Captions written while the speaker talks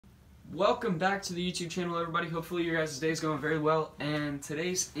Welcome back to the YouTube channel, everybody. Hopefully your guys' day is going very well, and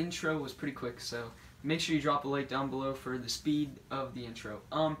today's intro was pretty quick, so make sure you drop a like down below for the speed of the intro.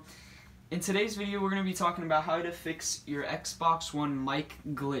 In today's video, we're going to be talking about how to fix your Xbox One mic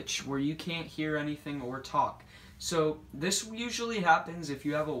glitch, where you can't hear anything or talk. So this usually happens if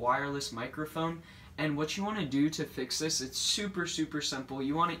you have a wireless microphone, and what you want to do to fix this, it's super simple.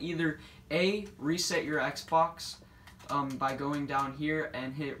 You want to either A, reset your Xbox, by going down here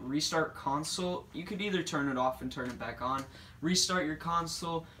and hit restart console. You could either turn it off and turn it back on, restart your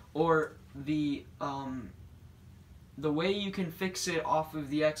console, or the way you can fix it off of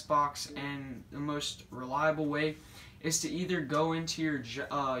the Xbox, and the most reliable way is to either go into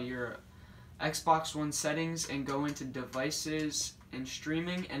your Xbox One settings and go into devices and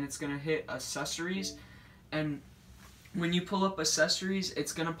streaming, and it's gonna hit accessories, and when you pull up accessories,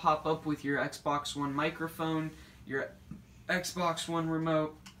 it's gonna pop up with your Xbox One microphone, your Xbox One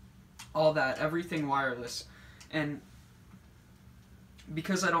remote, all that, everything wireless. And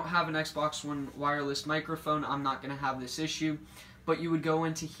because I don't have an Xbox One wireless microphone, I'm not going to have this issue. But you would go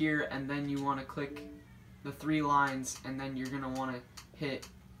into here, and then you want to click the three lines, and then you're going to want to hit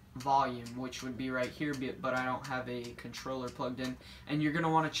volume, which would be right here, but I don't have a controller plugged in. And you're going to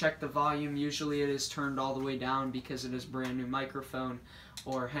want to check the volume. Usually it is turned all the way down because it is brand new microphone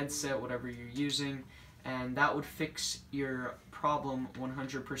or headset, whatever you're using. And that would fix your problem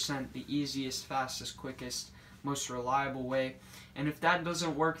 100%, the easiest, fastest, quickest, most reliable way. And if that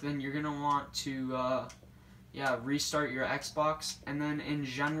doesn't work, then you're going to want to restart your Xbox. And then in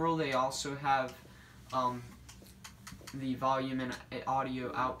general, they also have the volume and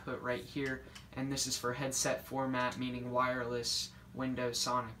audio output right here, and this is for headset format, meaning wireless, Windows,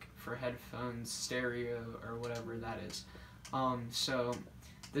 Sonic, for headphones, stereo, or whatever that is. So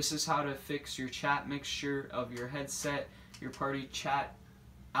this is how to fix your chat mixture of your headset. Your party chat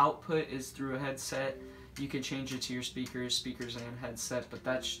output is through a headset. You can change it to your speakers and headset, but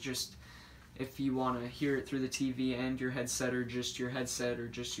that's just if you want to hear it through the TV and your headset, or just your headset, or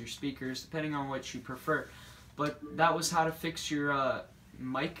just your speakers, depending on what you prefer. But that was how to fix your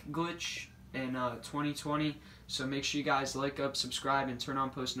mic glitch in 2020. So make sure you guys like, subscribe, and turn on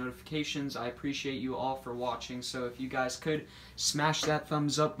post notifications. I appreciate you all for watching. So if you guys could smash that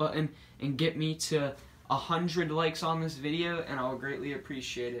thumbs up button and get me to 100 likes on this video, and I'll greatly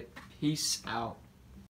appreciate it. Peace out.